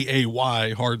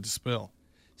K-A-Y hard to spell?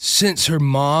 Since her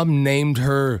mom named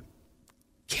her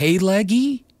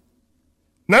K-Leggy?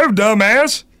 No,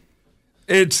 dumbass.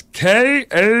 It's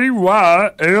K-A-Y-L-E-G-H-I.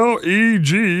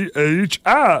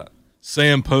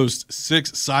 Sam posts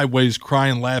 6 sideways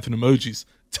crying laughing emojis.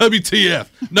 WTF.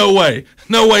 No way.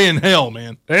 No way in hell,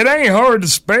 man. It ain't hard to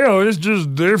spell. It's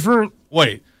just different.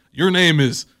 Wait, your name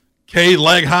is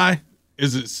K-Leg High?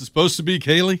 Is it supposed to be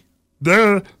Kaylee?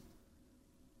 Duh.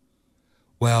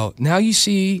 Well, now you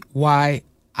see why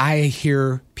I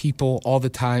hear people all the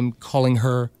time calling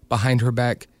her behind her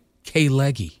back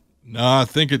K-Leggy. No, I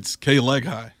think it's K-Leg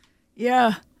High.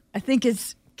 Yeah, I think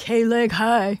it's K-Leg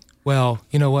High. Well,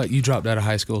 you know what? You dropped out of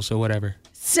high school, so whatever.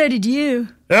 So did you.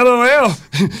 LOL,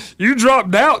 you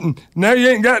dropped out and now you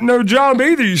ain't got no job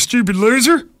either, you stupid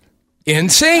loser.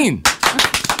 Insane.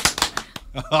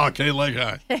 Oh, K-Leg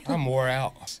High. I'm wore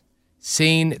out.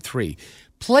 Scene 3.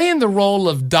 Playing the role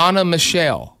of Donna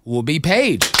Michelle will be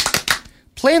Paige.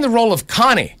 Playing the role of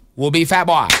Connie will be Fat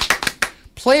Boy.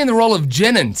 Playing the role of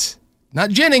Jennings,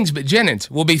 not Jennings, but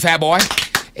Jennings, will be Fat Boy.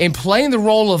 And playing the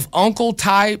role of Uncle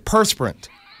Ty Perspirant.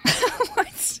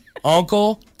 What?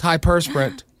 Uncle Ty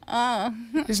Perspirant.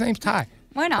 His name's Ty.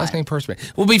 Why not? Last name Perspirant.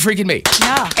 Will be freaking me.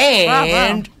 No.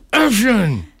 And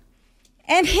action.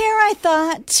 And here I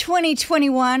thought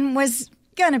 2021 was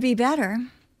gonna be better.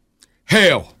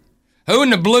 Hell, who in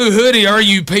the blue hoodie are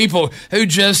you people who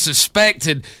just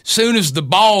suspected soon as the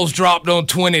balls dropped on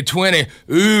 2020,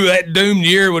 ooh, that doomed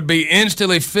year would be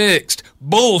instantly fixed?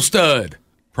 Bull stud.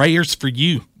 Prayers for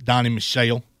you, Donnie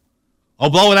Michelle. Oh,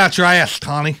 blow it out your ass,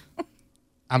 Connie.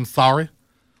 I'm sorry.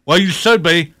 Well, you should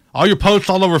be. All your posts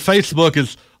all over Facebook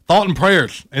is thought and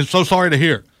prayers, and so sorry to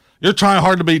hear. You're trying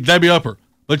hard to be Debbie Upper,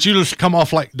 but you just come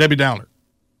off like Debbie Downer.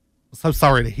 So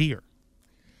sorry to hear.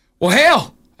 Well,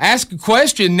 hell, ask a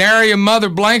question, nary a mother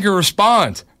blanker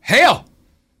responds. Hell,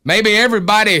 maybe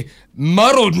everybody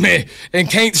muddled me and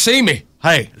can't see me.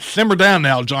 Hey, simmer down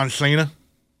now, John Cena.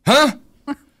 Huh?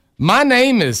 My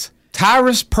name is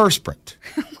Tyrus Perspirant.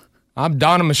 I'm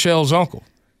Donna Michelle's uncle.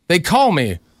 They call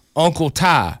me Uncle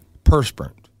Ty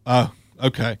Perspirant. Oh,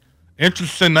 okay.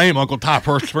 Interesting name, Uncle Ty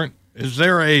Perspirant. Is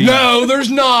there a... No, there's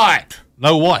not.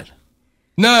 No what?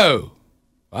 No.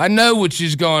 I know what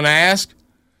she's going to ask.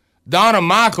 Donna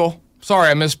Michael, sorry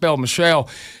I misspelled Michelle,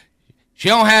 she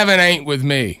don't have an aunt with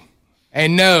me.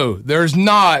 And no, there's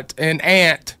not an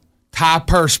aunt Ty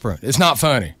Perspirant. It's not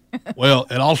funny. Well,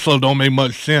 it also don't make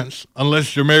much sense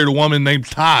unless you're married to a woman named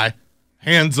Ty.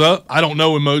 Hands up. I don't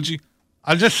know emoji.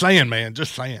 I'm just saying, man.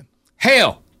 Just saying.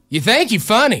 Hell, you think you're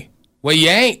funny. Well, you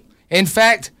ain't. In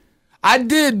fact, I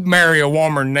did marry a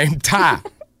woman named Ty.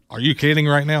 Are you kidding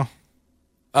right now?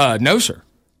 No, sir.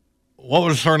 What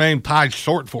was her name Ty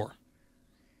short for?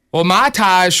 Well, my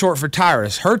Ty is short for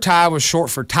Tyrus. Her Ty was short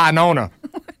for Tynona.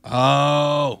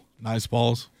 Oh, nice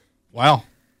balls. Wow.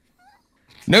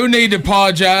 No need to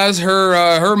apologize.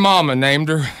 Her mama named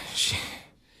her.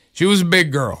 She was a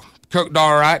big girl. Cooked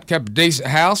all right, kept a decent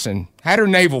house, and had her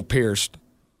navel pierced.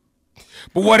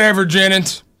 But whatever,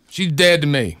 Jennings. She's dead to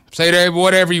me. Say to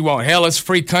whatever you want. Hell, it's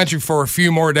free country for a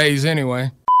few more days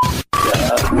anyway.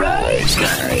 Rise,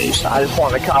 guys. I just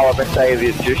want to call up and say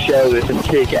that your show is some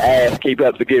kick ass. Keep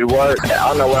up the good work. I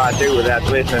don't know what I'd do without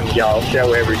listening to y'all's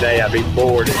show every day. I'd be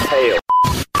bored as hell.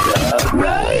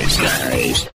 Rise,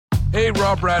 guys. Hey,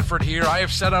 Rob Bradford here. I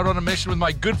have set out on a mission with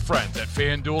my good friends at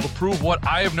FanDuel to prove what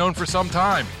I have known for some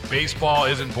time. Baseball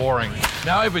isn't boring.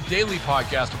 Now I have a daily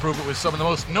podcast to prove it with some of the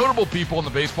most notable people in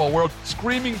the baseball world,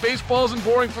 screaming baseball isn't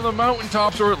boring from the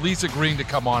mountaintops, or at least agreeing to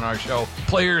come on our show.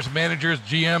 Players, managers,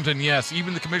 GMs, and yes,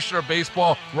 even the commissioner of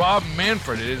baseball, Rob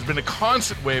Manfred. It has been a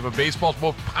constant wave of baseball's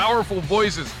most powerful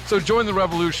voices. So join the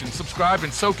revolution. Subscribe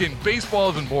and soak in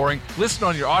Baseball Isn't Boring. Listen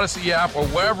on your Odyssey app or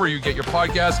wherever you get your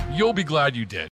podcasts. You'll be glad you did.